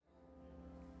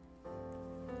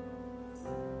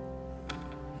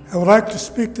I would like to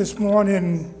speak this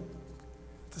morning,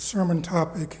 the sermon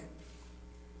topic,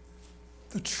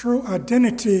 the true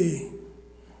identity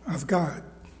of God.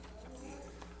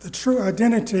 The true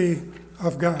identity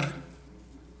of God.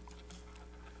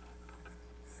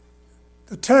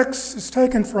 The text is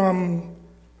taken from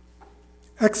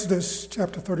Exodus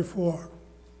chapter 34.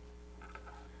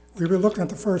 We'll be looking at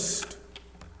the first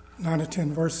 9 to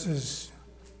 10 verses.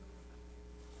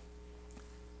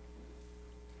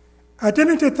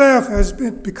 Identity theft has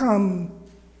become.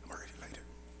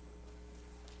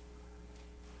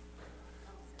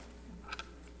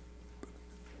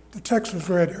 The text was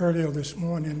read earlier this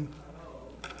morning.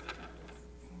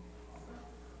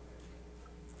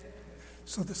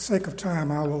 So for the sake of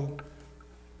time, I will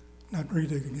not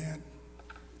read it again.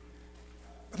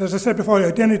 But as I said before,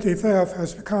 identity theft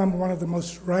has become one of the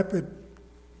most rapid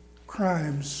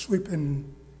crimes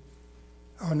sweeping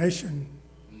our nation.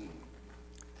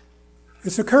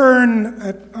 It's occurring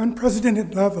at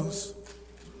unprecedented levels.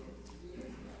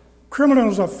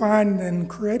 Criminals are finding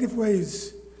creative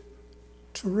ways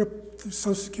to rip the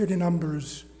Social Security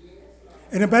numbers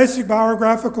and the basic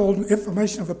biographical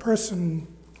information of a person,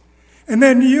 and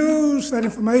then use that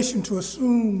information to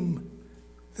assume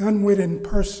the unwitting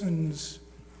person's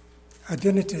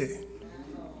identity.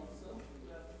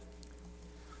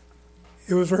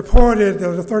 It was reported that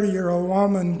a 30-year-old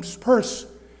woman's purse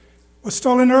was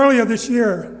stolen earlier this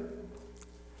year,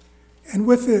 and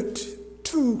with it,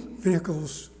 2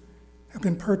 vehicles have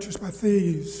been purchased by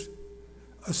thieves,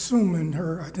 assuming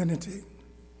her identity.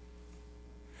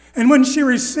 And when she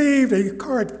received a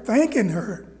card thanking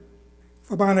her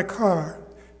for buying a car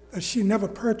that she never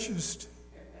purchased,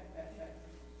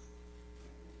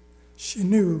 she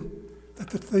knew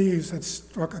that the thieves had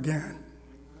struck again.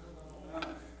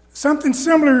 Something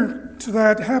similar to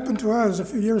that happened to us a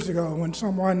few years ago when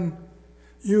someone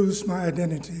used my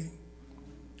identity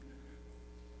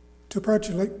to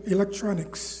purchase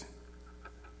electronics.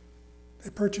 They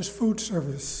purchased food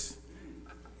service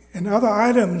and other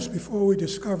items before we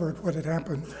discovered what had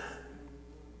happened.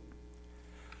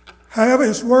 However,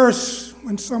 it's worse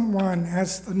when someone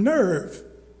has the nerve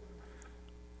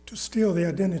to steal the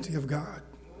identity of God.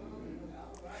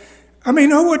 I mean,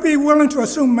 who would be willing to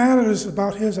assume matters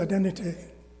about his identity?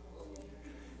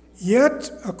 Yet,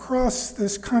 across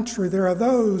this country, there are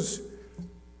those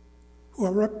who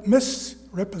are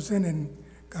misrepresenting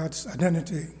God's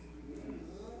identity.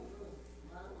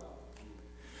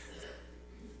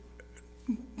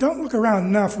 Don't look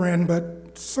around now, friend,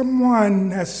 but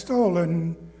someone has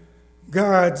stolen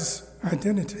God's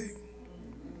identity.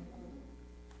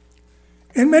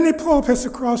 In many pulpits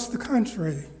across the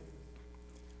country,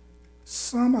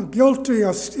 some are guilty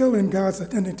of stealing God's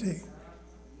identity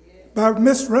by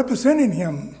misrepresenting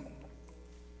him.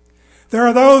 There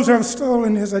are those who have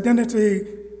stolen his identity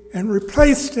and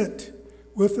replaced it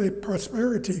with a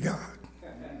prosperity God.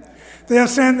 They are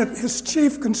saying that his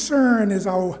chief concern is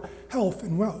our health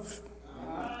and wealth.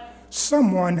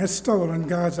 Someone has stolen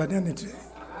God's identity.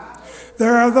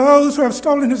 There are those who have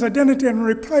stolen his identity and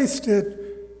replaced it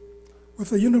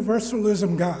with a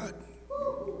universalism God.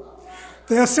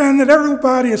 They are saying that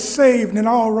everybody is saved and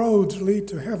all roads lead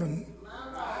to heaven.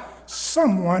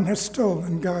 Someone has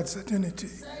stolen God's identity.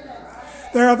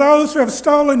 There are those who have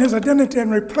stolen his identity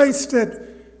and replaced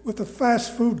it with a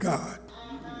fast food God.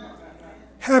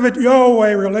 Have it your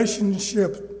way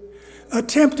relationship,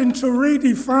 attempting to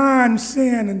redefine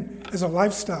sin as a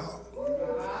lifestyle,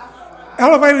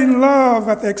 elevating love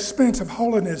at the expense of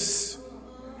holiness.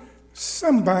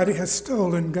 Somebody has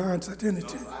stolen God's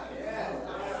identity.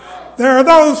 There are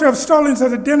those who have stolen his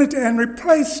identity and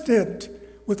replaced it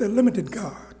with a limited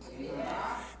God.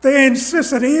 They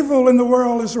insist that evil in the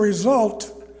world is a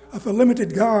result of a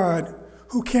limited God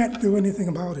who can't do anything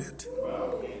about it.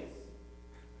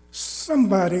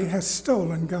 Somebody has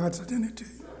stolen God's identity.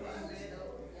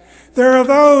 There are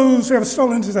those who have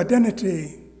stolen his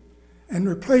identity and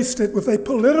replaced it with a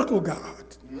political God.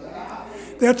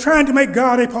 They're trying to make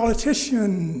God a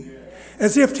politician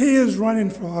as if he is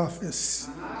running for office,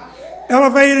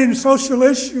 elevating social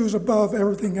issues above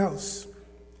everything else.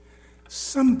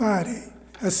 Somebody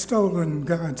has stolen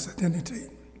God's identity.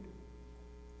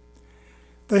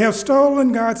 They have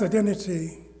stolen God's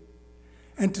identity,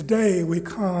 and today we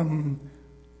come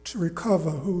to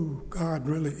recover who God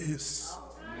really is.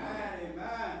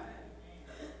 Amen.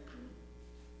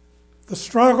 The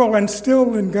struggle and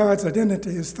still in God's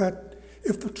identity is that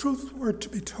if the truth were to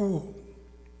be told,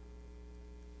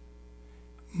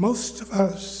 most of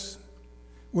us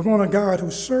would want a God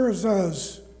who serves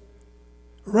us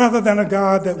rather than a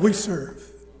God that we serve.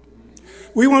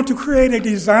 We want to create a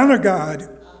designer God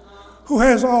who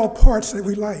has all parts that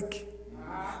we like.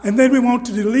 And then we want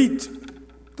to delete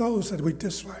those that we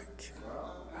dislike.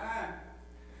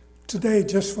 Today,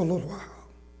 just for a little while,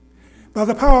 by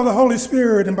the power of the Holy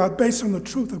Spirit and based on the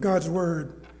truth of God's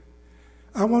Word,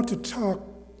 I want to talk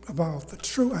about the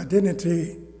true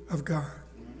identity of God.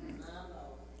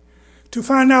 To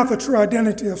find out the true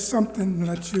identity of something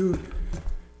that you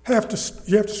have to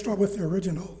start with the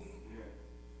original.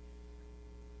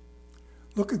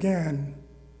 Look again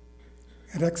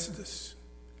at Exodus.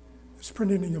 It's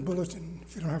printed in your bulletin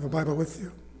if you don't have a Bible with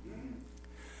you.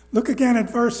 Look again at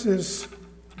verses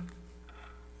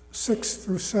 6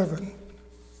 through 7.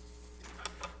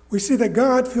 We see that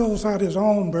God fills out his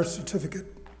own birth certificate.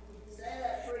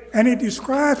 And he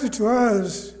describes it to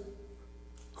us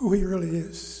who he really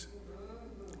is.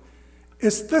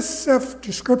 It's this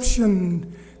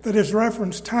self-description that is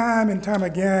referenced time and time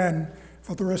again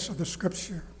for the rest of the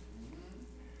scripture.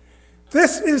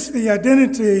 This is the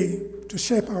identity to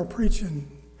shape our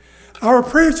preaching. Our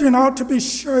preaching ought to be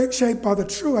shaped by the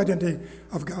true identity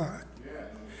of God.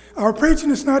 Our preaching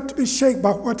is not to be shaped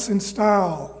by what's in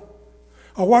style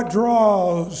or what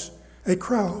draws a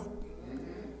crowd,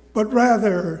 but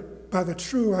rather by the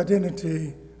true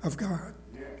identity of God.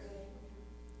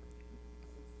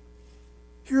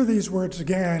 Hear these words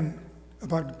again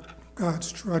about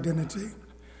God's true identity.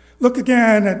 Look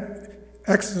again at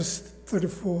Exodus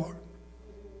 34.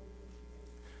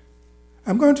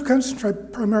 I'm going to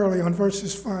concentrate primarily on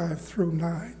verses 5 through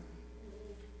 9.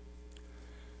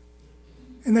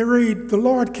 And they read, "The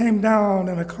Lord came down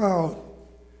in a cloud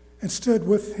and stood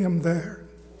with him there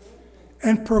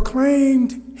and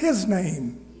proclaimed his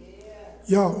name,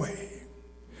 Yahweh.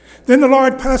 Then the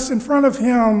Lord passed in front of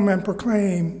him and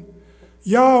proclaimed,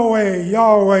 Yahweh,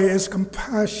 Yahweh is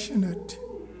compassionate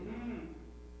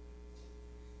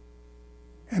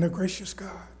and a gracious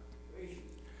God,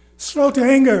 slow to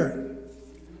anger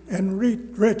and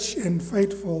rich in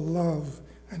faithful love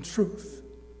and truth,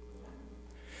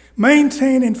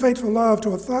 maintaining faithful love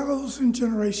to 1,000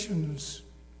 generations,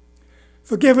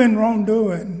 forgiving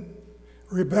wrongdoing,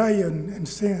 rebellion, and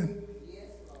sin.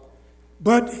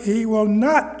 But he will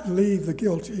not leave the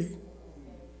guilty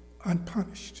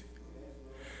unpunished,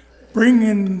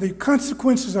 bringing the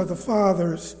consequences of the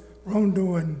father's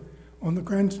wrongdoing on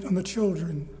the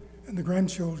children and the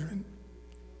grandchildren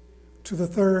to the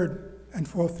third and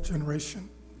fourth generation."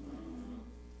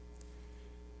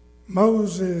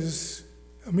 Moses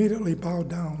immediately bowed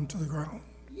down to the ground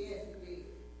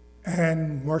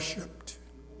and worshiped.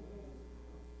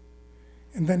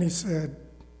 And then he said,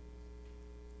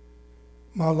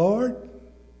 "My Lord,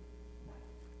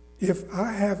 if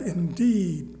I have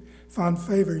indeed found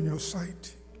favor in your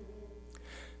sight,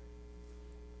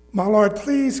 my Lord,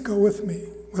 please go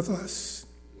with us.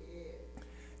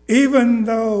 Even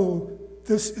though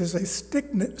this is a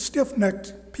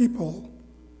stiff-necked people,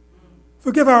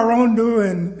 forgive our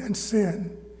wrongdoing and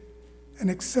sin, and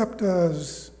accept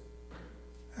us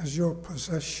as your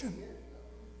possession."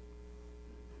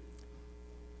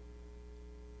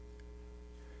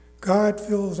 God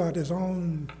fills out his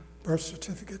own birth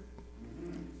certificate,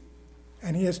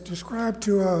 and he has described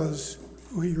to us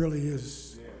who he really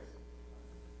is.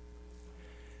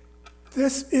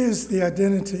 This is the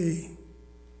identity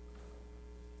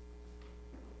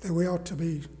that we ought to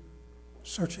be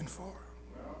searching for.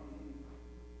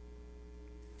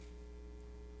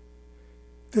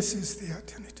 This is the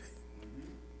identity.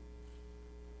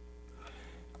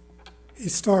 He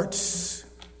starts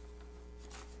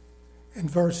in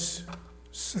verse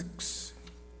 6.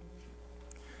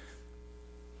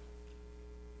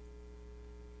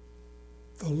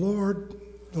 The Lord.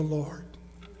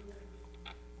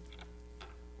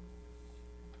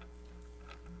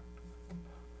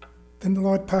 Then the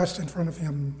Lord passed in front of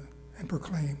him and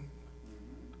proclaimed,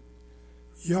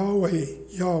 Yahweh,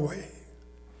 Yahweh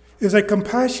is a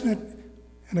compassionate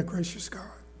and a gracious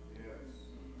God.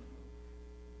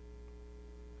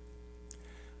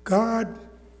 God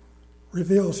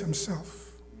reveals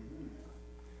himself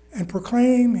and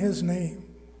proclaims his name.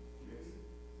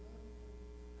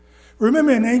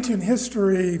 Remember, in ancient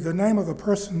history, the name of a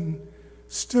person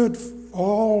stood for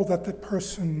all that that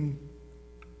person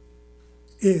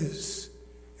is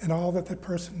and all that that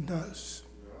person does.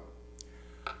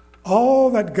 All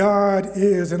that God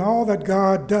is and all that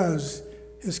God does,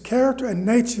 his character and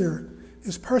nature,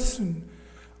 his person,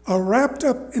 are wrapped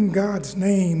up in God's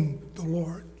name, the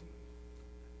Lord.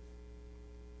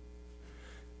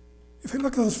 If we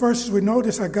look at those verses, we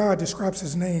notice how God describes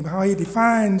his name, how he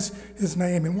defines his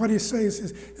name, and what he says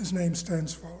his name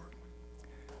stands for.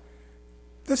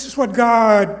 This is what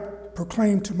God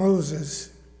proclaimed to Moses.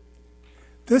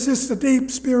 This is the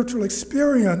deep spiritual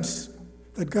experience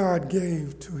that God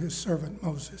gave to his servant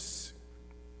Moses.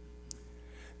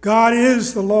 God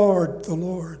is the Lord, the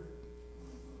Lord.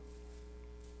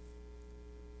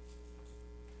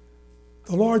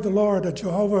 The Lord, a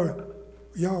Jehovah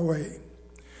Yahweh.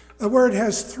 The word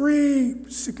has three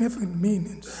significant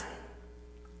meanings.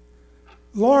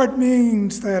 Lord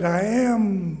means that I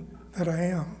am that I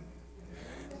am.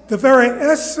 The very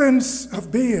essence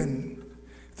of being,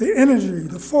 the energy,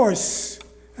 the force,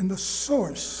 and the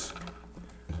source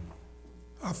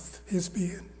of his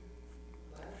being.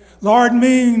 Lord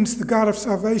means the God of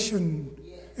salvation.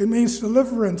 It means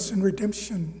deliverance and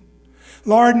redemption.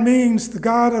 Lord means the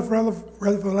God of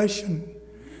revelation,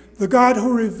 the God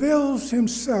who reveals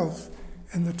himself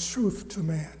and the truth to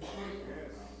man.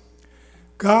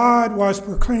 God was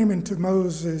proclaiming to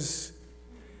Moses,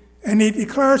 and he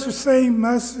declares the same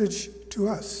message to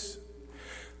us.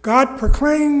 God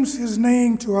proclaims his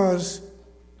name to us,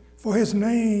 for his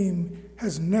name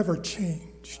has never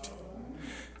changed.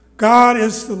 God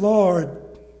is the Lord,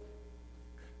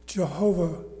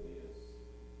 Jehovah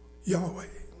Yahweh.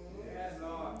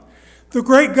 The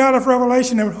great God of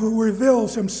revelation who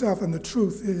reveals himself and the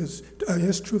truth is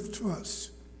his truth to us.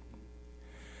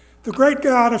 The great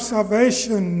God of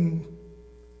salvation,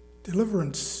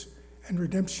 deliverance, and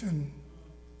redemption.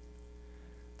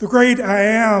 The great I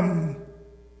am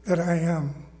that I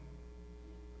am.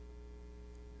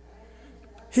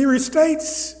 He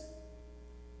restates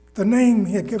the name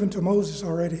he had given to Moses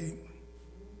already.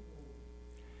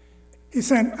 He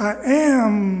said, I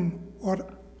am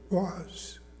what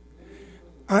was.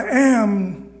 I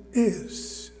am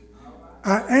is.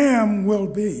 I am will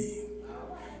be.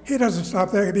 He doesn't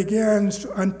stop there. He begins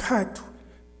to unpack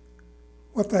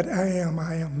what that I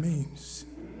am means.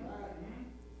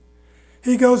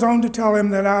 He goes on to tell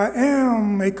him that I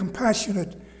am a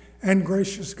compassionate and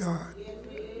gracious God.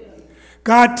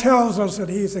 God tells us that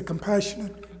he is a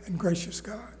compassionate and gracious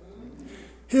God.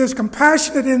 He is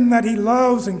compassionate in that he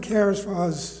loves and cares for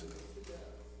us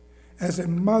as a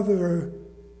mother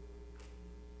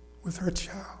with her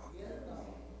child.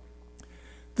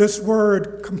 This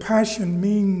word compassion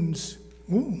means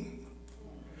womb,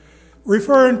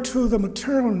 referring to the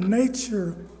maternal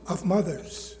nature of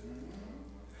mothers.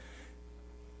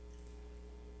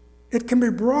 It can be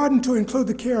broadened to include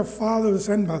the care of fathers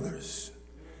and mothers,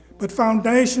 but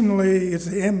foundationally it's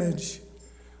the image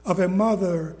of a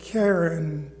mother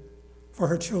caring for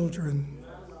her children.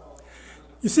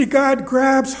 You see, God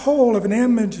grabs hold of an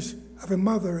image of a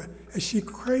mother as she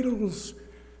cradles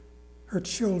her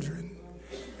children,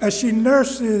 as she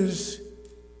nurses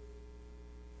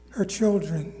her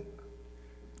children,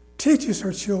 teaches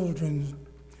her children,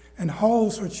 and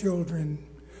holds her children,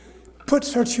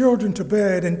 puts her children to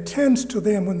bed, and tends to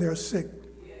them when they're sick.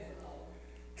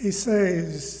 He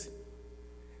says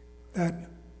that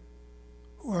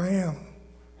who I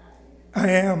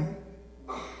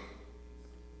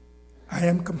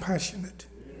am compassionate.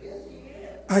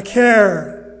 I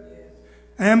care.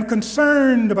 I am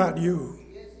concerned about you.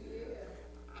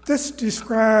 This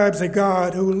describes a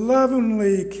God who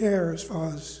lovingly cares for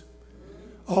us,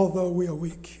 although we are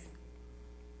weak.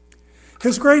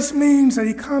 His grace means that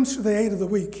he comes to the aid of the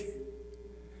weak.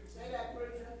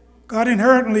 God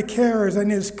inherently cares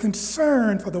and is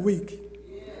concerned for the weak.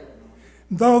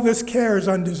 Though this care is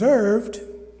undeserved,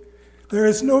 there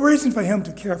is no reason for him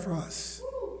to care for us.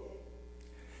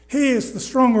 He is the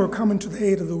stronger coming to the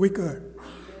aid of the weaker,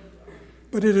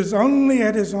 but it is only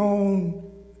at his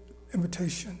own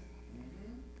invitation.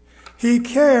 He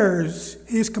cares,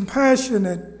 he's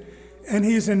compassionate, and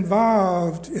he's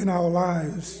involved in our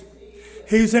lives.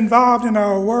 He's involved in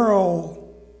our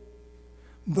world,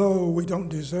 though we don't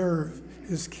deserve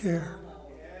his care.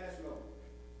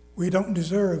 We don't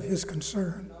deserve his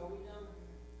concern.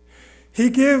 He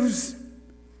gives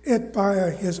it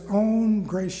by his own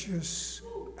gracious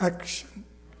action.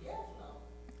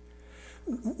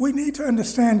 We need to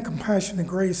understand compassion and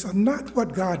grace are not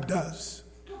what God does,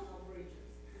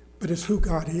 but it's who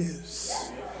God is.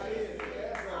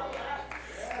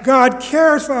 God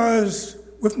cares for us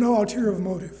with no ulterior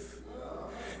motive,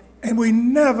 and we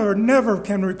never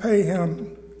can repay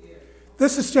him.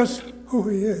 This is just who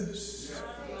he is.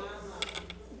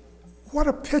 What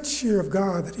a picture of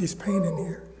God that he's painting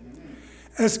here.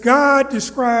 As God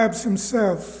describes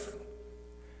himself,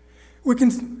 we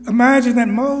can imagine that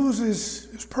Moses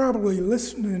is probably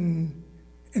listening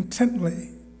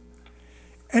intently.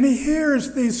 And he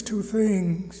hears these two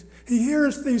things. He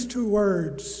hears these two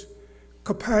words,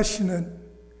 compassionate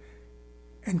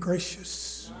and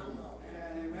gracious.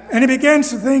 And he begins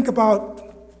to think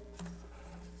about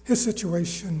his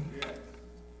situation.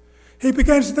 He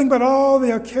begins to think about all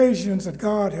the occasions that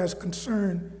God was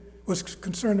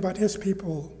concerned about his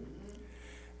people,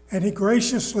 and he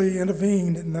graciously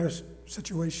intervened in their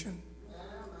situation.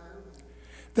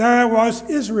 There was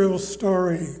Israel's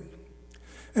story,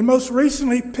 and most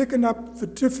recently picking up the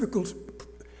difficult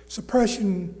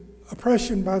oppression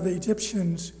by the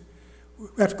Egyptians. We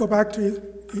have to go back to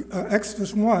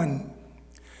Exodus 1.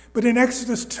 But in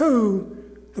Exodus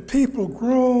 2, the people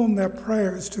groaned their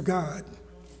prayers to God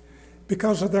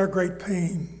because of their great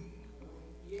pain.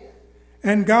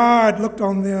 And God looked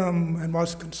on them and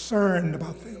was concerned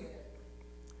about them.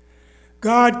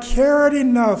 God cared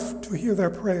enough to hear their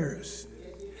prayers,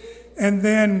 and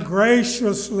then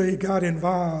graciously got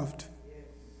involved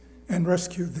and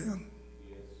rescued them.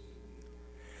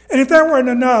 And if that weren't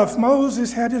enough,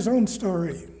 Moses had his own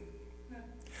story.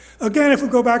 Again, if we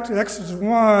go back to Exodus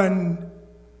 1,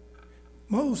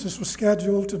 Moses was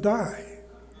scheduled to die.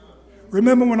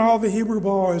 Remember when all the Hebrew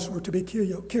boys were to be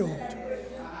killed?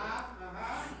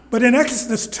 But in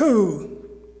Exodus 2,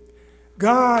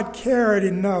 God cared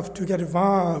enough to get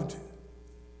involved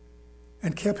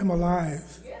and kept him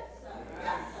alive.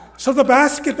 So the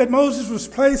basket that Moses was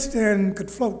placed in could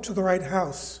float to the right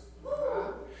house,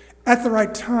 at the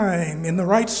right time, in the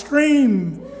right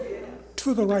stream,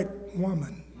 to the right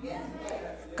woman.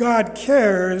 God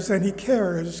cares, and he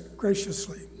cares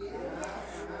graciously.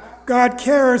 God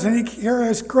cares, and he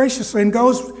cares graciously, and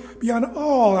goes beyond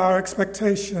all our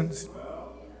expectations.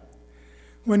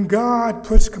 When God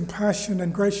puts compassion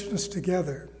and graciousness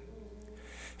together,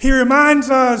 he reminds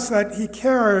us that he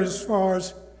cares for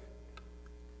us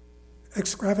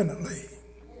extravagantly.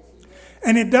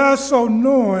 And he does so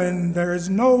knowing there is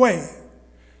no way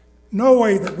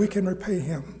that we can repay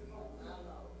him.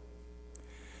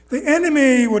 The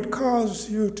enemy would cause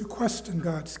you to question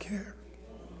God's care.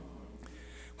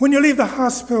 When you leave the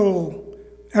hospital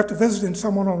after visiting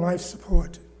someone on life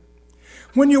support,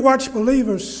 when you watch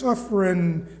believers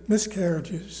suffering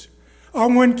miscarriages,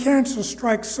 or when cancer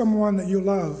strikes someone that you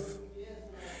love,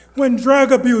 when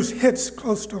drug abuse hits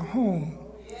close to home,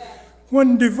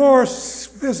 when divorce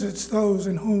visits those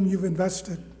in whom you've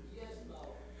invested,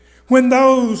 when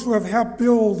those who have helped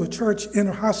build the church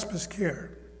enter hospice care,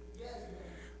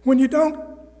 when you don't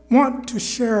want to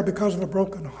share because of a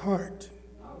broken heart,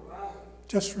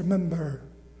 just remember,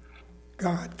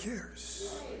 God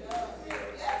cares.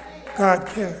 God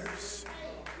cares.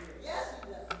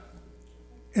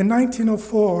 In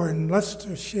 1904, in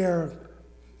Leicestershire,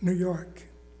 New York,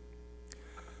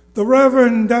 the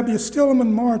Reverend W.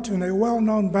 Stillman Martin, a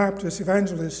well-known Baptist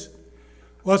evangelist,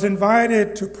 was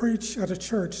invited to preach at a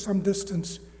church some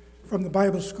distance from the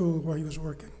Bible school where he was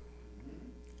working.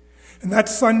 And that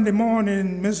Sunday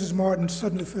morning, Mrs. Martin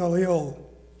suddenly fell ill,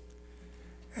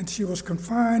 and she was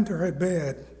confined to her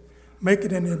bed,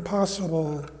 making it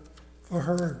impossible for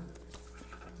her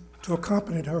to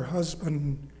accompany her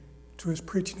husband to his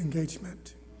preaching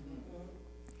engagement.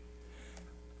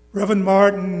 Reverend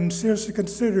Martin seriously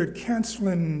considered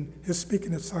canceling his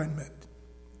speaking assignment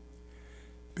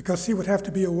because he would have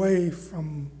to be away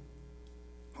from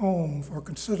home for a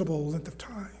considerable length of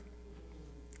time.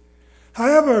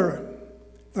 However,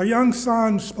 the young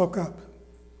son spoke up,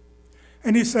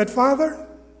 and he said, "Father,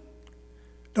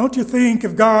 don't you think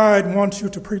if God wants you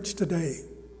to preach today,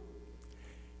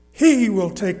 he will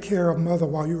take care of Mother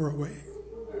while you're away?"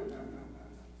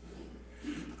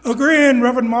 Agreeing,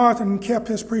 Reverend Martin kept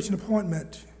his preaching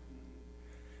appointment,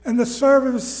 and the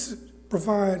service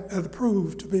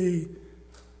proved to be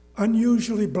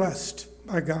unusually blessed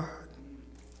by God,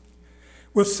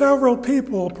 with several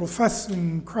people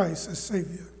professing Christ as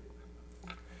Savior.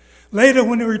 Later,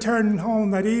 when he returned home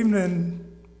that evening,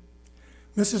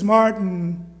 Mrs.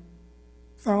 Martin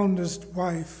found his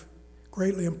wife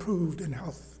greatly improved in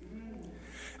health.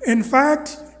 In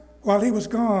fact, while he was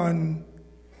gone,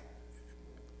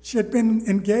 she had been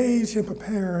engaged in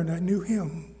preparing a new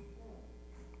hymn.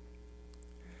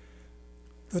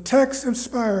 The text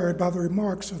inspired by the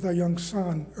remarks of their young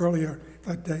son earlier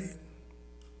that day.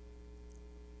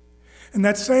 And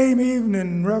that same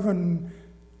evening, Reverend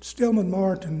Stillman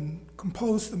Martin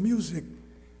composed the music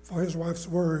for his wife's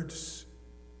words,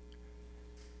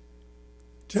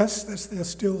 just as they're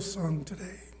still sung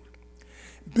today.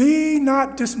 Be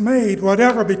not dismayed,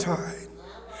 whatever betide.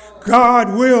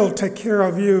 God will take care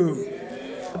of you.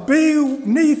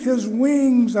 Beneath his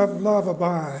wings of love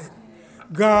abide.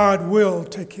 God will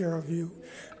take care of you.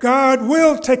 God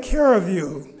will take care of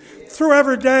you. Through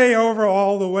every day, over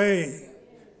all the way,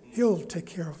 he'll take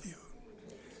care of you.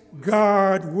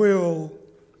 God will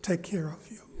take care of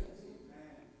you.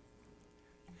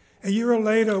 A year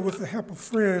later, with the help of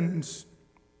friends,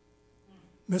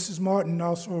 Mrs. Martin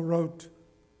also wrote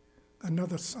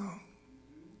another song.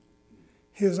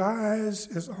 His eyes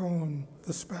is on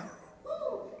the sparrow.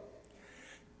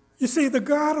 You see, the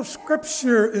God of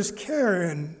Scripture is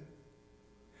caring.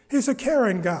 He's a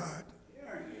caring God.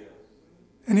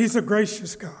 And he's a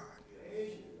gracious God.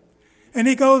 And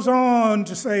he goes on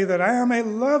to say that I am a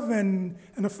loving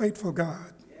and a faithful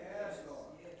God.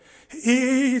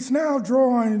 He's now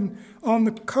drawing on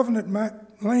the covenant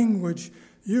language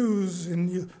used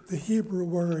in the Hebrew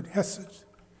word hesed,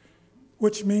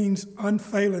 which means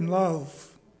unfailing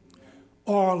love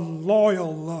or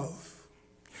loyal love.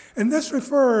 And this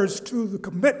refers to the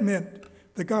commitment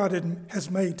that God has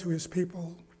made to his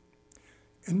people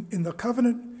in the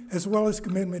covenant, as well as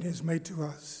commitment he's made to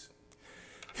us.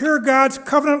 Here, God's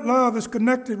covenant love is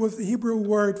connected with the Hebrew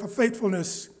word for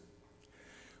faithfulness,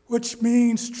 which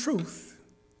means truth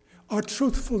or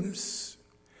truthfulness.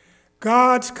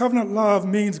 God's covenant love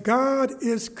means God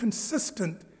is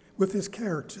consistent with his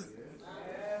character.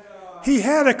 He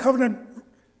had a covenant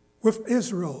with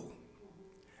Israel,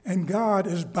 and God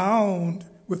is bound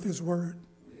with his word.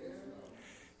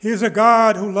 He is a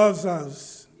God who loves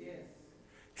us.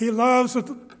 He loves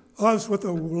us with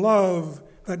a love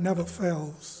that never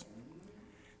fails.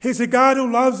 He's a God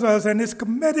who loves us and is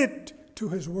committed to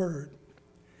his word.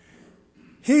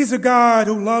 He's a God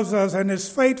who loves us and is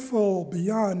faithful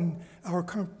beyond our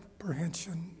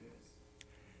comprehension.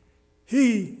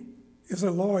 He is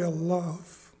a loyal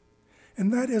love,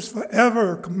 and that is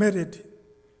forever committed,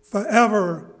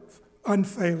 forever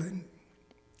unfailing.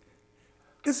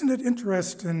 Isn't it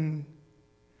interesting?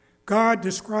 God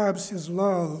describes his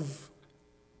love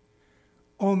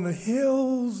on the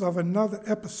heels of another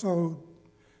episode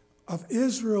of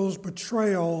Israel's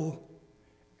betrayal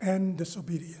and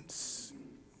disobedience.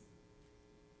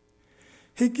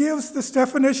 He gives this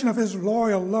definition of his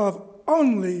loyal love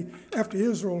only after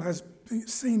Israel has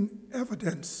seen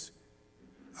evidence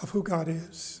of who God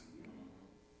is.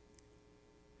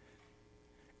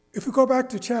 If we go back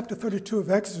to chapter 32 of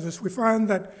Exodus, we find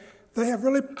that they have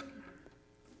really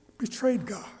betrayed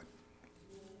God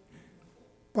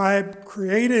by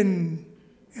creating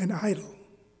an idol,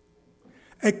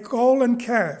 a golden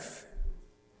calf,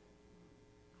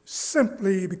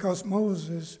 simply because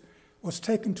Moses was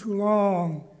taking too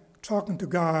long talking to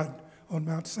God on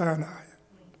Mount Sinai.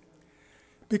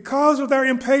 Because of their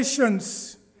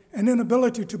impatience and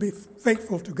inability to be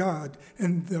faithful to God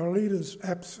in their leader's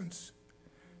absence,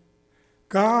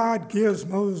 God gives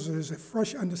Moses a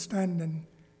fresh understanding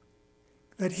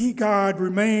that he, God,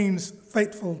 remains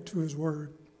faithful to his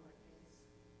word.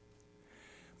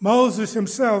 Moses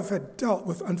himself had dealt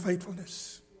with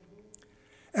unfaithfulness.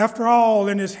 After all,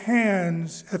 in his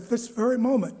hands, at this very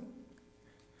moment,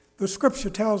 the scripture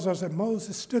tells us that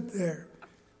Moses stood there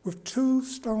with 2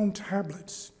 stone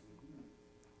tablets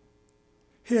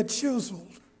he had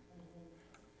chiseled.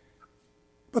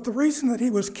 But the reason that he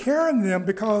was carrying them,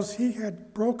 because he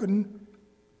had broken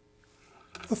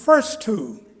the first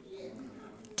 2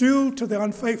 due to the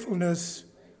unfaithfulness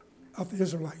of the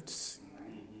Israelites.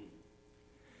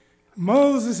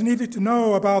 Moses needed to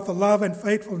know about the love and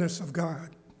faithfulness of God.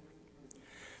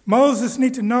 Moses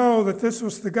needed to know that this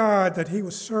was the God that he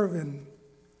was serving.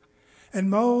 And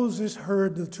Moses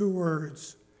heard the 2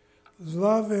 words,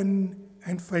 loving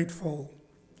and faithful.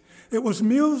 It was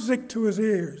music to his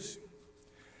ears.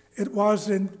 It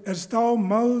wasn't as though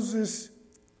Moses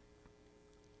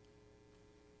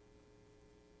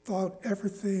thought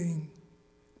everything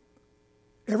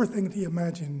that he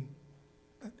imagined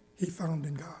that he found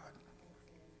in God.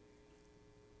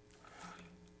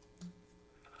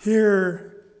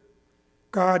 Here,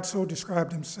 God so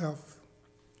described himself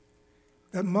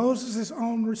that Moses'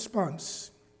 own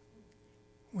response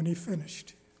when he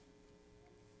finished,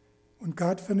 when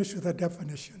God finished with that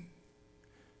definition,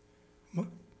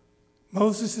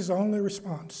 Moses' only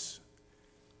response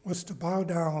was to bow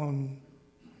down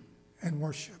and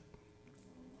worship.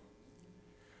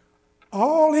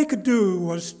 All he could do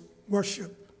was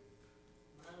worship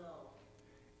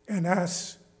and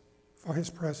ask for his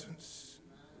presence.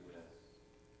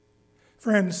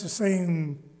 Friends, the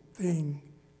same thing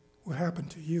will happen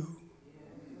to you.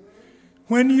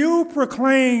 When you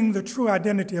proclaim the true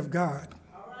identity of God,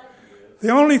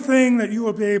 the only thing that you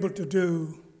will be able to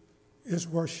do is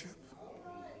worship.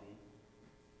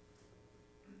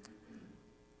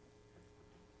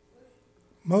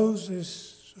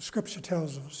 Moses, the scripture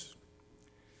tells us,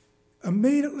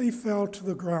 immediately fell to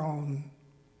the ground,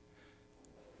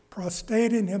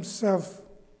 prostrating himself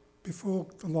before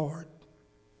the Lord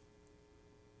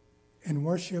in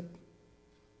worship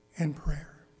and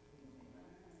prayer.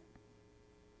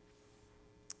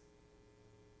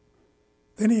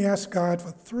 Then he asked God for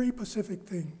 3 specific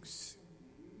things.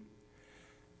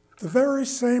 The very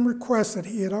same request that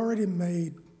he had already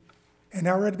made and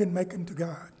already been making to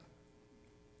God.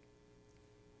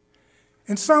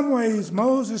 In some ways,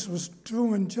 Moses was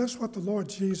doing just what the Lord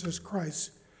Jesus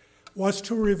Christ was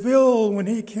to reveal when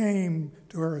he came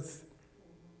to earth.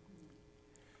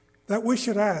 That we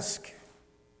should ask,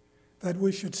 that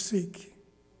we should seek,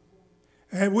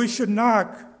 and we should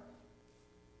knock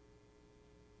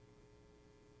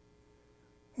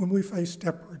when we face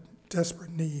desperate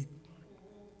need.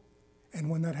 And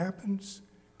when that happens,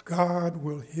 God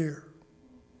will hear.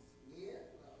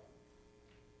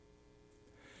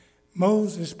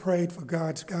 Moses prayed for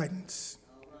God's guidance,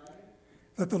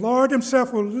 that the Lord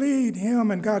himself will lead him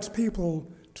and God's people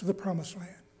to the promised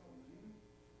land.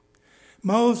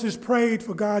 Moses prayed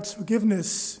for God's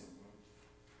forgiveness.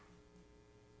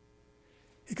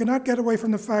 He could not get away from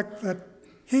the fact that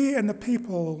he and the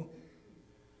people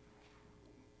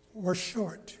were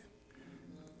short,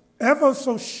 ever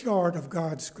so short of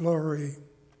God's glory.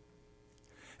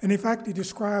 And in fact, he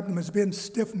described them as being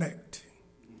stiff-necked,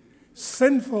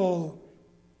 sinful,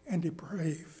 and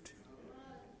depraved.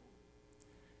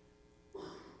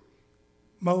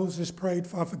 Moses prayed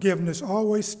for forgiveness,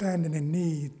 always standing in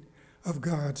need of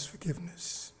God's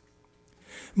forgiveness.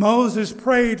 Moses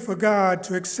prayed for God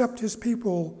to accept his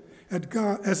people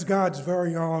as God's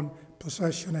very own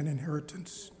possession and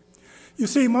inheritance. You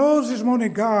see, Moses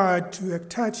wanted God to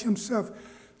attach himself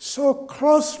so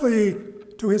closely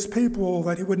to his people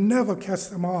that he would never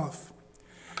cast them off,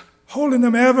 holding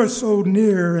them ever so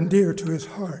near and dear to his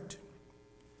heart.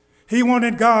 He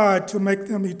wanted God to make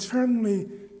them eternally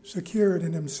secured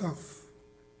in himself,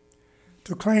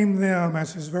 to claim them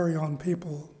as his very own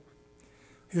people,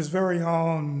 his very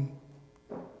own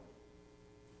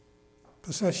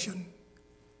possession,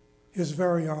 his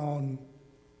very own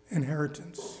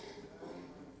inheritance.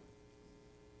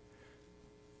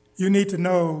 You need to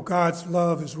know God's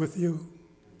love is with you.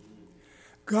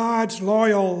 God's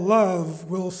loyal love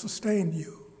will sustain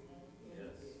you.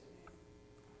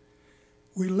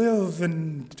 We live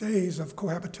in days of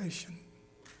cohabitation.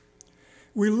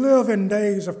 We live in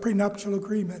days of prenuptial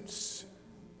agreements.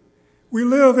 We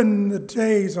live in the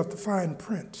days of the fine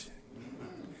print.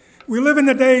 We live in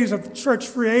the days of church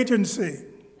free agency.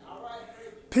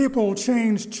 People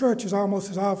change churches almost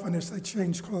as often as they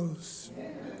change clothes.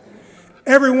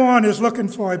 Everyone is looking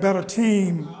for a better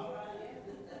team.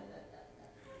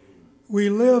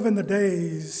 We live in the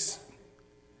days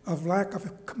of lack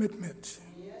of commitment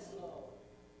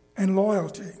and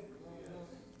loyalty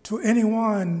to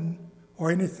anyone or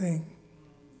anything.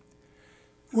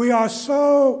 We are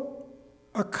so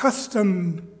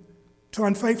accustomed to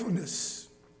unfaithfulness.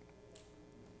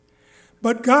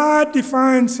 But God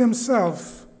defines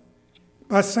himself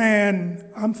by saying,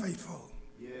 I'm faithful.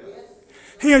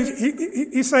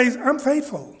 He says, I'm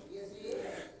faithful.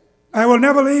 I will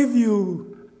never leave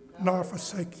you nor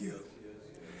forsake you.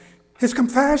 His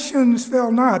compassions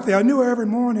fail not. They are new every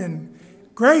morning.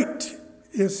 Great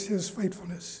is his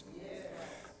faithfulness.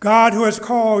 God, who has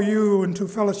called you into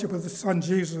fellowship with the Son,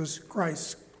 Jesus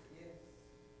Christ,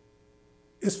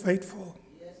 is faithful.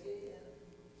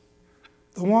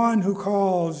 The one who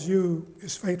calls you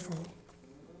is faithful,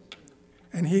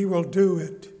 and he will do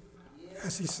it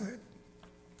as he said.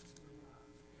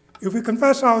 If we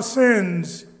confess our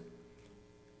sins,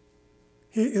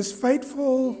 he is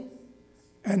faithful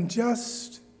and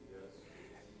just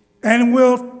and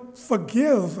will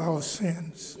forgive our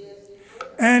sins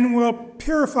and will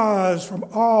purify us from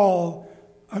all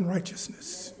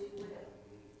unrighteousness.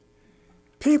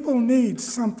 People need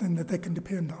something that they can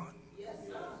depend on.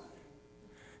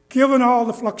 Given all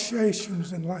the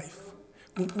fluctuations in life,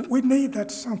 we need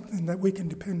that something that we can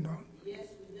depend on.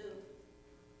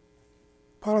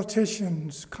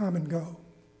 Politicians come and go.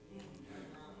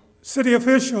 City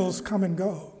officials come and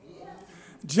go.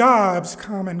 Jobs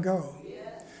come and go.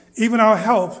 Even our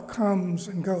health comes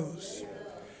and goes.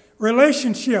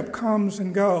 Relationship comes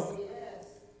and go.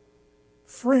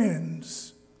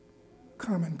 Friends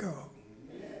come and go.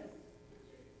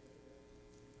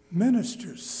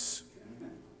 Ministers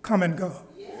come and go.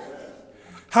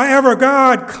 However,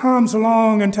 God comes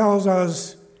along and tells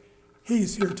us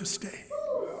he's here to stay.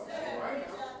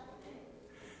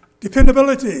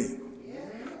 Dependability,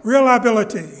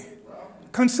 reliability,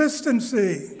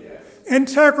 consistency,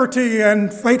 integrity,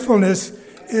 and faithfulness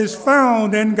is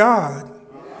found in God.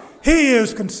 He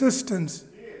is consistent.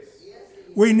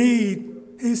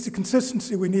 He's the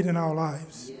consistency we need in our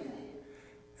lives.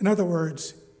 In other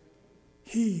words,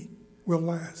 he will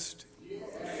last.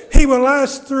 He will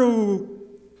last through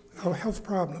our health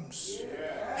problems.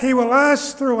 He will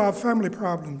last through our family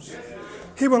problems.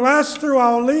 He will last through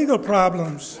our legal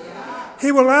problems.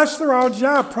 He will last through our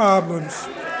job problems.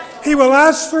 He will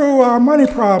last through our money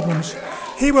problems.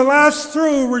 He will last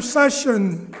through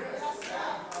recession.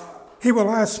 He will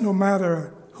last no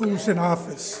matter who's in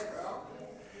office.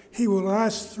 He will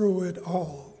last through it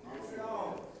all.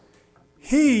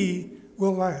 He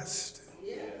will last.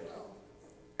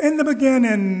 In the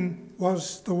beginning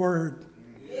was the Word.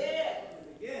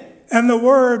 And the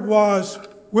Word was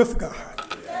with God.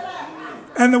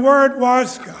 And the Word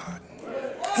was God.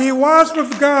 He was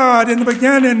with God in the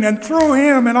beginning, and through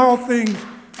him and all things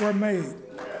were made.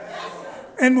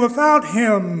 And without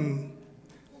him,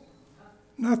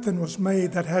 nothing was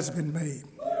made that has been made.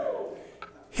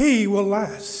 He will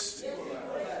last.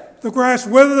 The grass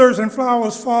withers and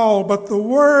flowers fall, but the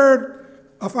word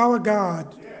of our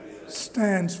God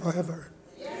stands forever.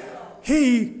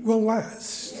 He will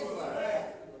last.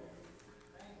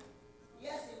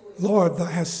 Lord, thou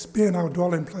hast been our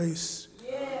dwelling place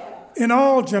in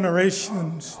all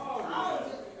generations.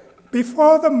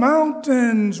 Before the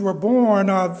mountains were born,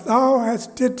 thou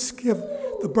hast didst give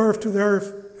the birth to the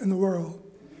earth and the world.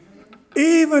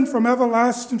 Even from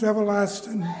everlasting to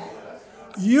everlasting,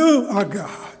 you are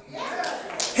God.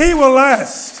 He will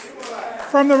last.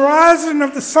 From the rising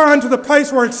of the sun to the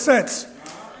place where it sets,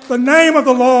 the name of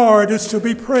the Lord is to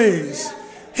be praised.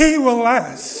 He will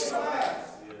last.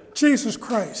 Jesus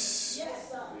Christ,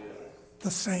 the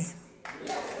same.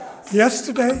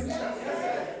 Yesterday,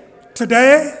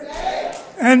 today,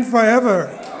 and forever.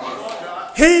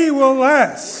 He will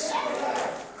last.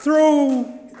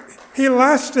 He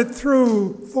lasted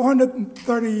through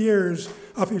 430 years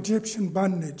of Egyptian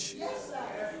bondage.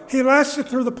 He lasted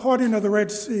through the parting of the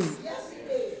Red Sea.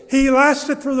 He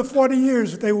lasted through the 40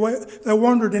 years they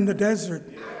wandered in the desert.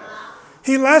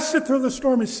 He lasted through the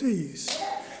stormy seas.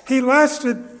 He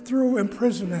lasted through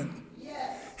imprisonment.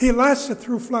 He lasted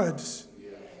through floods.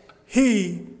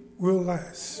 He will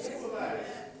last.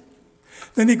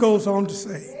 Then he goes on to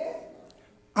say,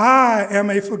 I am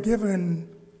a forgiven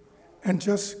and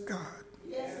just God.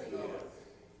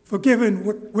 Forgiven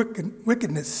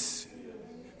wickedness,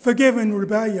 forgiven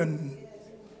rebellion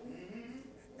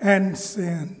and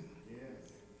sin.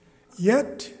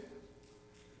 Yet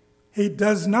he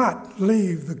does not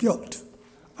leave the guilt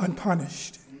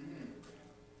unpunished.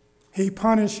 He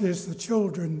punishes the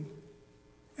children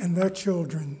and their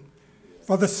children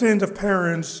for the sins of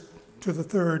parents to the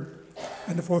third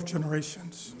and the fourth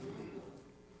generations.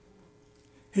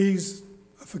 He's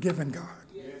a forgiving God.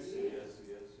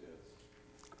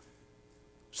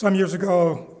 Some years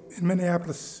ago in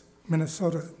Minneapolis,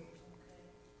 Minnesota,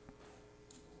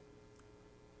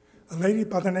 a lady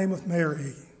by the name of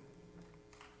Mary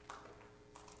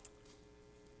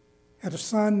had a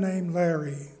son named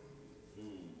Larry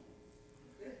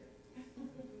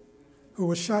who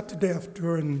was shot to death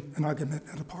during an argument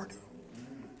at a party.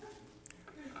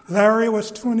 Larry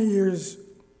was 20 years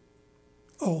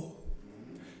old,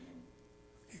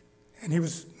 and he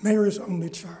was Mary's only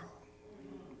child.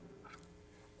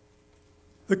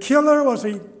 The killer was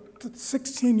a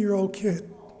 16-year-old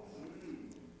kid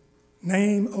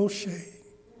named O'Shea.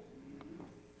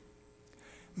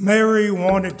 Mary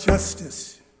wanted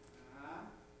justice.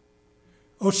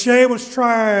 O'Shea was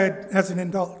tried as an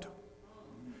adult,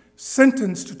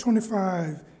 sentenced to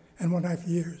 25 and 1/2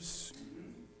 years.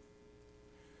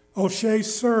 O'Shea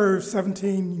served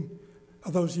 17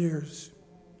 of those years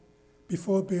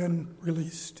before being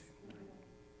released.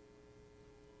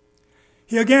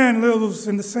 He again lives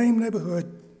in the same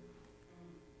neighborhood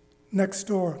next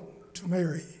door to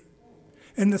Mary,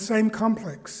 in the same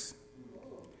complex.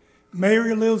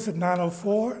 Mary lives at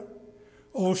 904.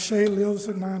 O'Shea lives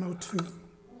at 902.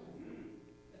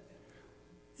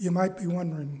 You might be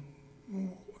wondering,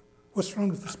 what's wrong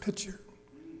with this picture?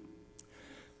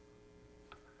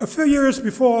 A few years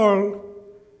before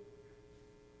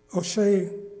O'Shea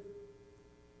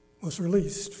was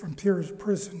released from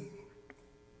prison,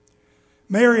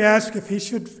 Mary asked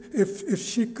if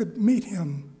she could meet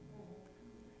him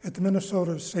at the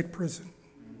Minnesota State Prison.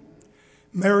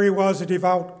 Mary was a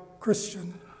devout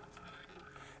Christian,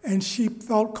 and she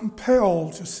felt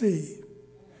compelled to see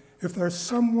if there's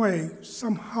some way,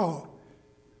 somehow,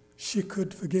 she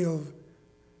could forgive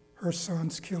her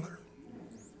son's killer.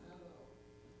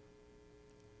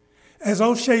 As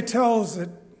O'Shea tells it,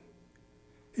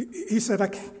 he said,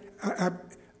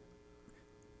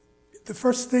 the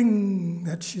first thing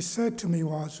that she said to me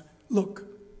was, look,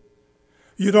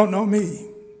 you don't know me,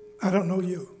 I don't know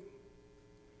you.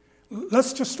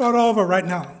 Let's just start over right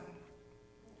now.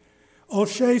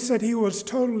 O'Shea said he was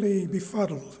totally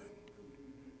befuddled.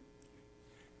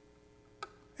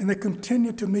 and they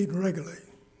continued to meet regularly.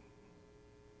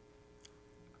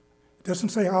 It doesn't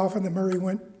say how often that Mary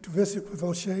went to visit with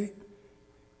O'Shea,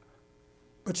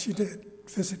 but she did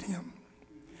visit him.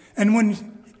 And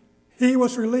when he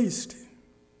was released,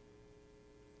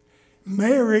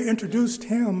 Mary introduced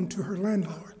him to her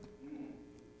landlord,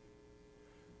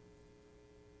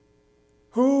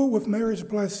 who, with Mary's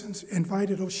blessings,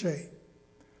 invited O'Shea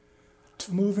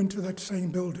to move into that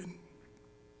same building.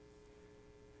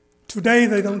 Today,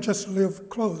 they don't just live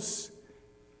close,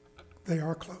 they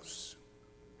are close.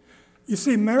 You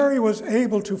see, Mary was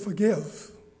able to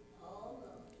forgive.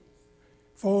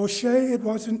 For O'Shea, it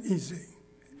wasn't easy,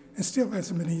 and still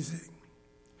hasn't been easy.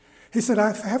 He said,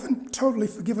 I haven't totally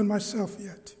forgiven myself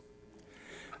yet.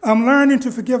 I'm learning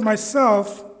to forgive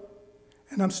myself,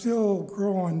 and I'm still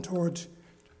growing towards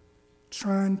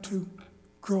trying to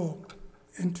grow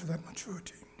into that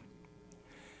maturity.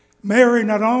 Mary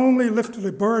not only lifted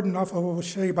the burden off of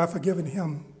O'Shea by forgiving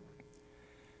him,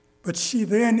 but she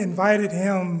then invited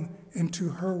him into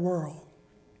her world.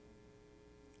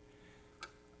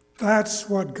 That's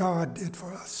what God did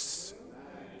for us.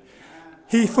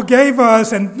 He forgave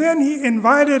us, and then he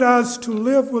invited us to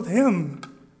live with him.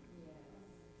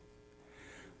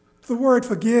 The word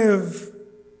forgive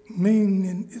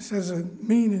has a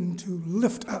meaning to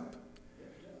lift up,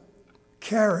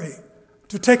 carry,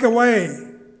 to take away.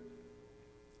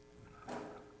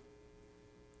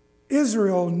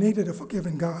 Israel needed a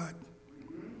forgiving God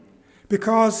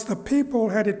because the people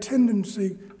had a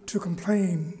tendency to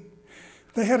complain.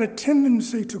 They had a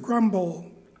tendency to grumble.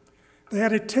 They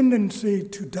had a tendency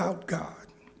to doubt God.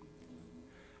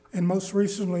 And most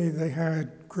recently, they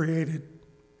had created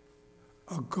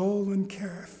a golden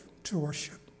calf to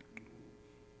worship.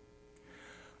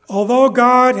 Although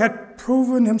God had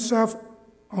proven himself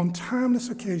on timeless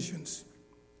occasions,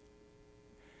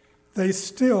 they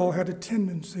still had a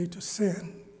tendency to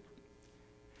sin.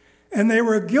 And they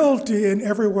were guilty in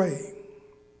every way.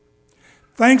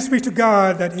 Thanks be to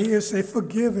God that he is a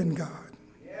forgiving God.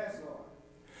 Yes, Lord.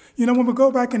 You know, when we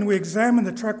go back and we examine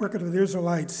the track record of the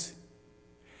Israelites,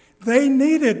 they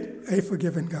needed a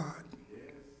forgiving God.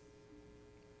 Yes.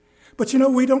 But you know,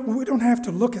 we don't have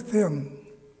to look at them.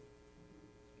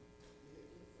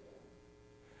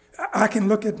 I can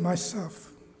look at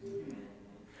myself,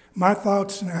 my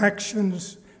thoughts and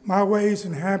actions, my ways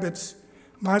and habits,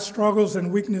 my struggles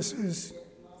and weaknesses,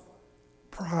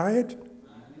 pride,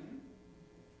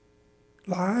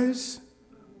 lies,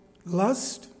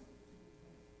 lust,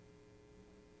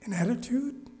 and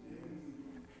attitude.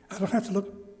 I don't have to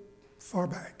look far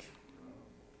back.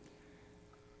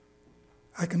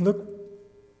 I can look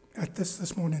at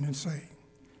this morning and say,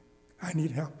 I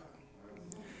need help.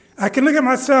 I can look at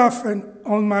myself and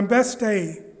on my best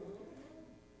day,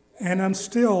 and I'm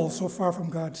still so far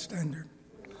from God's standard.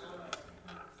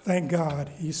 Thank God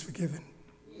he's forgiven.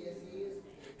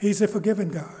 He's a forgiving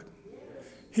God.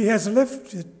 He has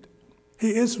lifted,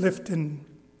 he is lifting,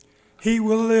 he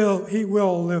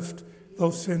will lift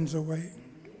those sins away.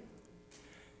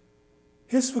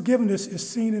 His forgiveness is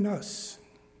seen in us.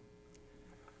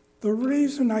 The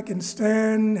reason I can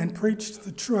stand and preach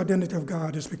the true identity of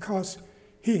God is because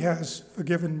he has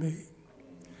forgiven me.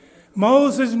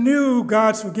 Moses knew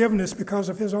God's forgiveness because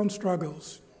of his own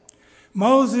struggles.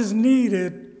 Moses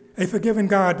needed a forgiving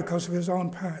God because of his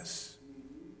own past.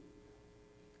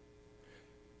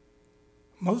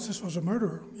 Moses was a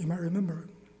murderer, you might remember.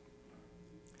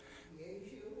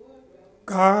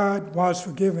 God was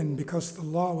forgiven because the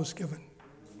law was given.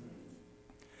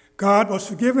 God was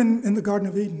forgiven in the Garden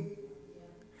of Eden.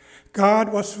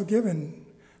 God was forgiven.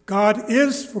 God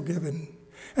is forgiven.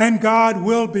 And God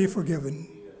will be forgiven.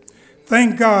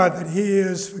 Thank God that he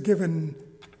is forgiven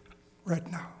right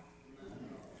now.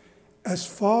 As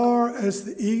far as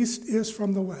the east is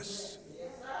from the west,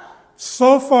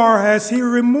 so far has he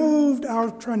removed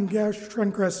our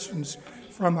transgressions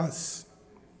from us.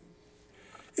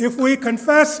 If we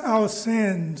confess our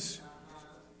sins,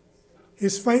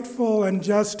 he's faithful and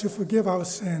just to forgive our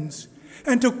sins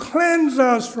and to cleanse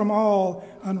us from all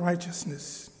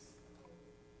unrighteousness.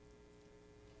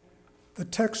 The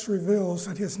text reveals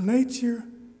that his nature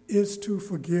is to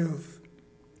forgive.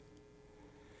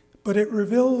 But it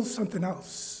reveals something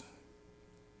else.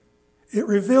 It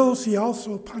reveals he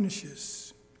also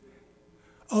punishes.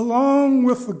 Along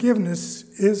with forgiveness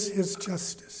is his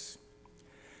justice.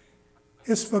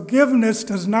 His forgiveness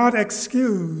does not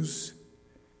excuse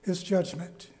his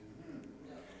judgment.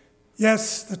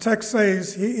 Yes, the text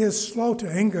says he is slow to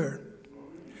anger.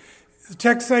 The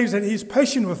text says that he's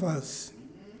patient with us.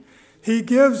 He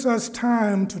gives us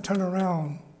time to turn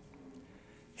around.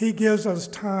 He gives us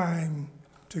time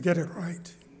to get it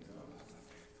right.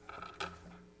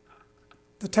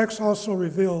 the text also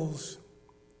reveals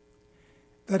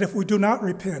that if we do not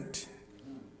repent,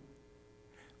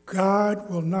 God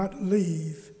will not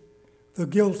leave the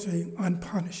guilty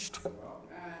unpunished.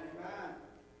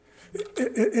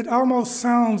 It almost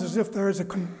sounds as if there is a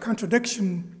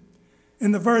contradiction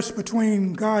in the verse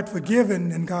between God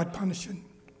forgiving and God punishing.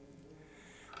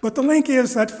 But the link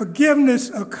is that forgiveness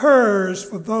occurs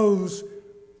for those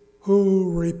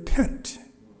who repent,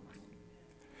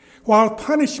 while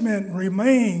punishment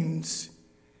remains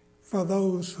for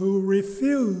those who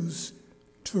refuse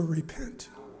to repent.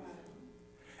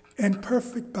 In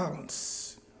perfect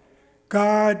balance,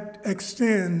 God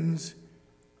extends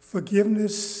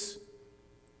forgiveness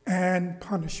and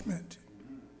punishment.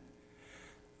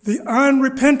 The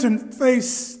unrepentant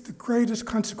face the greatest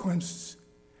consequences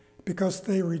because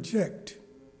they reject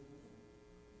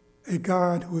a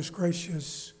God who is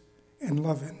gracious and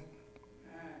loving.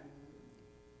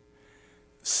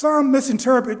 Some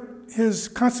misinterpret his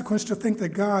consequence to think that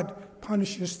God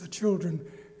punishes the children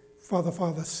for the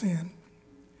father's sin.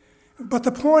 But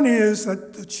the point is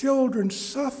that the children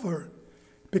suffer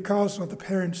because of the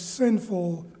parents'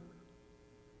 sinful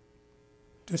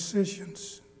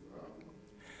decisions.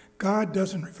 God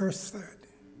doesn't reverse that.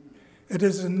 It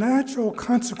is a natural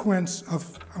consequence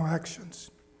of our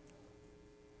actions.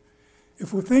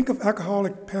 If we think of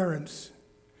alcoholic parents,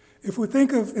 if we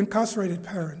think of incarcerated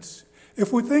parents,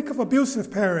 if we think of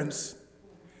abusive parents,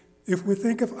 if we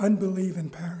think of unbelieving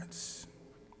parents,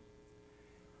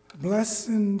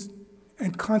 blessings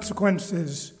and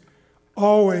consequences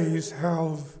always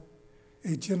have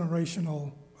a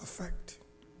generational effect.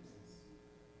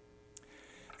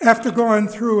 After going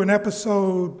through an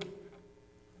episode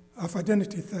of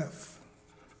identity theft,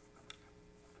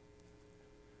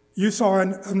 you saw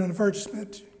an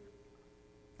advertisement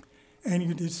and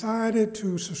you decided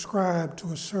to subscribe to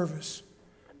a service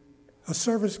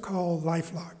called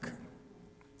LifeLock.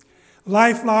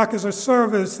 LifeLock is a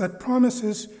service that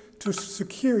promises to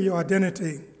secure your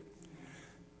identity,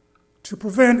 to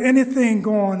prevent anything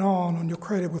going on your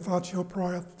credit without your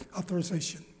prior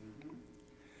authorization.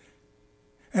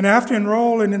 And after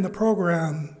enrolling in the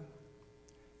program,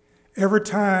 every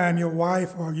time your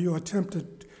wife or you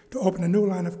attempted to open a new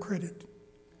line of credit,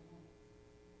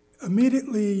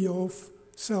 immediately your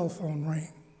cell phone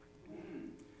rang.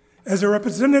 As a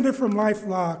representative from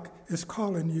LifeLock is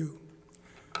calling you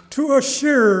to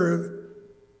assure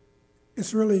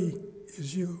it really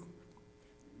is you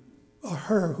or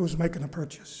her who's making a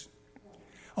purchase.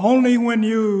 Only when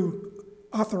you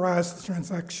authorize the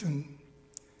transaction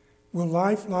will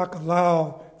LifeLock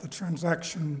allow the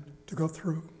transaction to go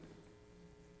through.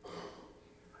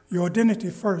 Your identity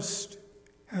first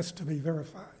has to be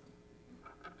verified.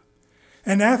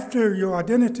 And after your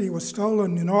identity was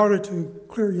stolen in order to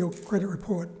clear your credit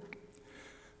report,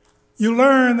 you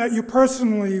learn that you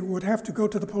personally would have to go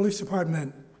to the police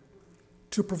department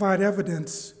to provide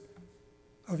evidence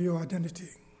of your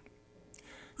identity.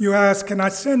 You ask, can I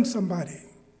send somebody?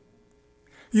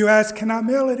 You ask, can I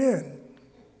mail it in?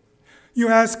 You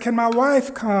ask, can my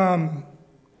wife come?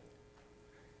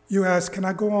 You ask, can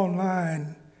I go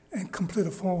online and complete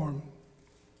a form?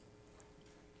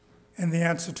 And the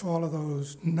answer to all of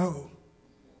those, no.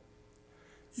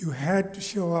 You had to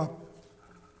show up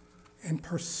in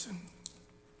person.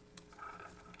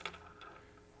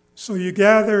 So you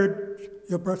gathered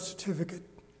your birth certificate.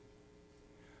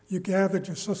 You gathered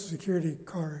your Social Security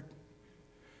card.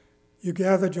 You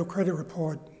gathered your credit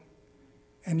report.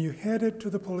 And you headed to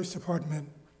the police department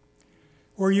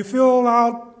where you fill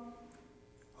out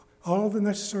all the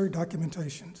necessary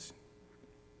documentations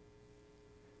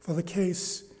for the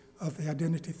case of the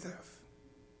identity theft.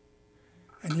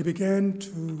 And you began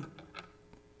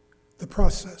the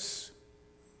process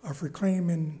of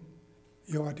reclaiming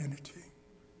your identity.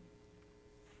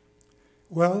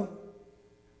 Well,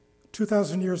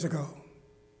 2,000 years ago,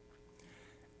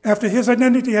 after his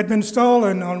identity had been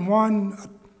stolen on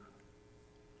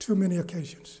too many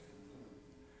occasions,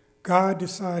 God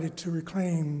decided to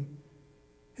reclaim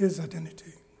his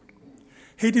identity.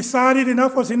 He decided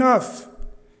enough was enough,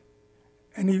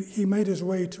 and he made his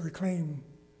way to reclaim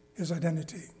his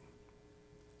identity.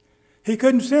 He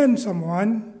couldn't send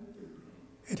someone,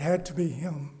 it had to be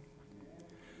him.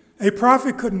 A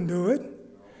prophet couldn't do it,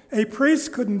 a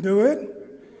priest couldn't do it,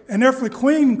 an earthly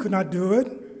queen could not do it,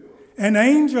 an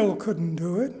angel couldn't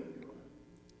do it.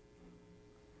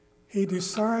 He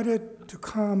decided to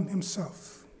come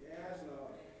himself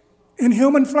in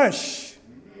human flesh,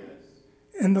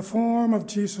 in the form of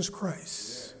Jesus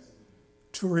Christ,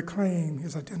 to reclaim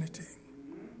his identity.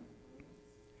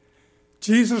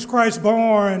 Jesus Christ,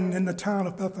 born in the town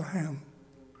of Bethlehem,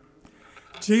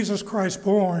 Jesus Christ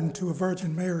born to a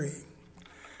Virgin Mary.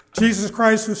 Jesus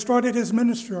Christ who started his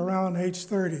ministry around age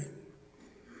 30.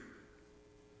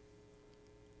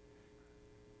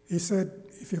 He said,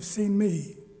 if you've seen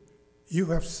me, you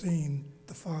have seen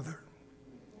the Father.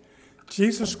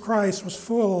 Jesus Christ was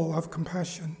full of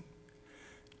compassion.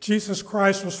 Jesus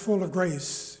Christ was full of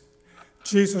grace.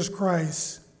 Jesus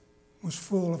Christ was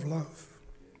full of love.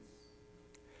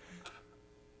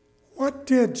 What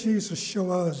did Jesus show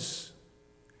us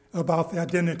about the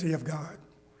identity of God?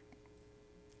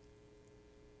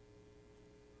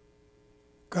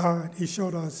 God, he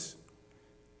showed us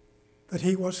that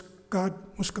God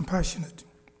was compassionate,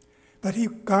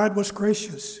 that God was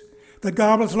gracious, that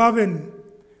God was loving,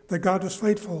 that God was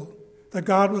faithful, that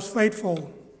God was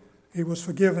faithful, he was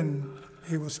forgiven,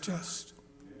 he was just.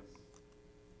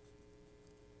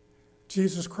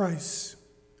 Jesus Christ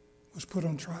was put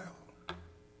on trial.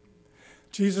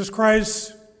 Jesus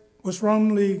Christ was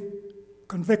wrongly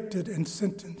convicted and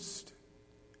sentenced.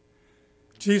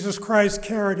 Jesus Christ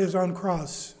carried his own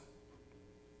cross.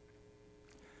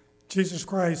 Jesus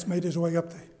Christ made his way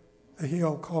up the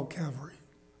hill called Calvary.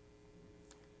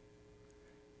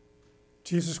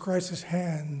 Jesus Christ's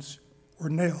hands were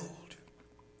nailed.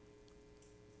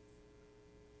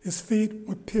 His feet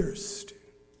were pierced.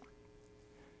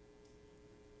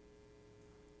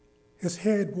 His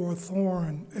head wore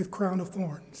a crown of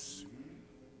thorns.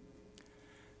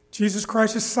 Jesus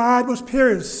Christ's side was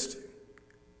pierced.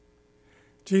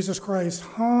 Jesus Christ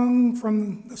hung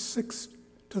from the 6th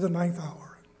to the 9th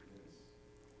hour.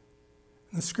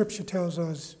 And the scripture tells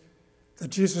us that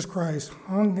Jesus Christ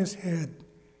hung his head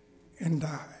and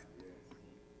died.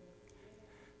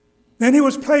 Then he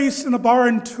was placed in a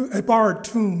barred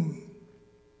tomb.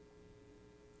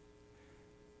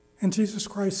 And Jesus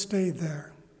Christ stayed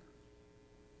there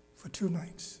for 2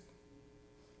 nights.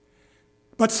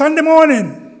 But Sunday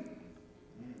morning,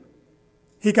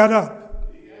 he got up.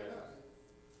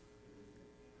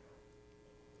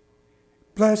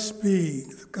 Blessed be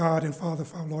the God and Father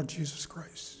of our Lord Jesus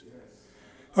Christ.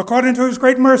 According to his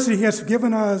great mercy, he has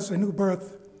given us a new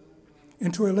birth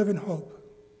into a living hope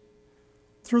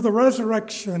through the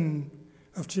resurrection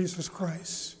of Jesus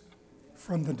Christ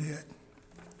from the dead.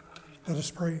 Let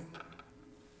us pray.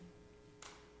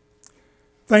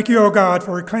 Thank you, O God,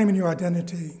 for reclaiming your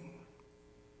identity.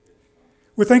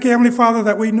 We thank you, Heavenly Father,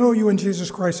 that we know you in Jesus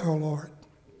Christ, our Lord.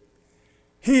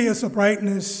 He is the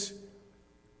brightness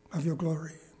of your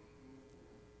glory,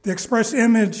 the express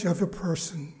image of your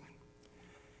person.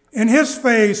 In his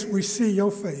face, we see your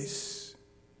face.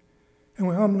 And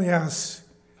we humbly ask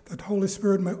that the Holy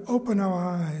Spirit may open our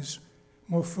eyes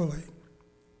more fully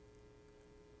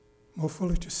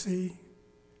to see,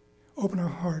 open our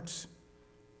hearts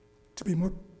to be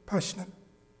more passionate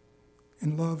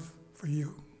in love for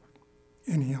you,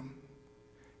 in him.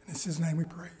 And in his name we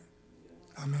pray.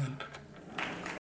 Amen.